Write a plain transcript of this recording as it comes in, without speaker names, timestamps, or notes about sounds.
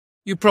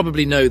You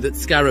probably know that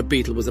Scarab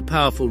beetle was a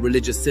powerful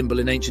religious symbol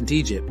in ancient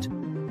Egypt.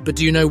 But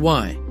do you know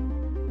why?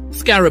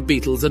 Scarab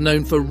beetles are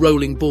known for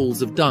rolling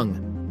balls of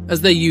dung,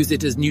 as they use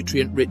it as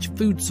nutrient-rich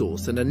food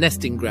source and a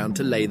nesting ground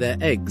to lay their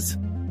eggs.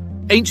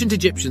 Ancient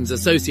Egyptians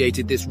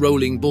associated this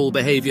rolling ball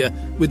behavior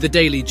with the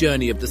daily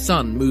journey of the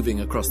sun moving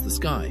across the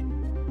sky.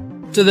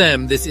 To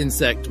them, this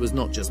insect was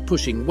not just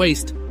pushing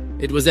waste,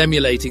 it was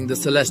emulating the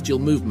celestial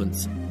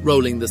movements,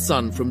 rolling the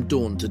sun from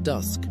dawn to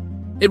dusk.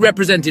 It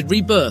represented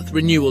rebirth,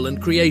 renewal, and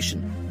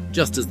creation,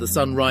 just as the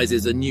sun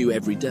rises anew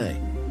every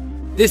day.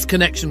 This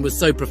connection was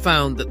so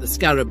profound that the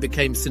scarab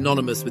became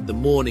synonymous with the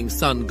morning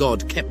sun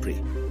god Khepri.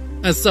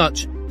 As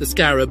such, the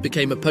scarab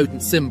became a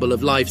potent symbol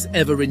of life's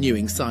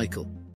ever-renewing cycle.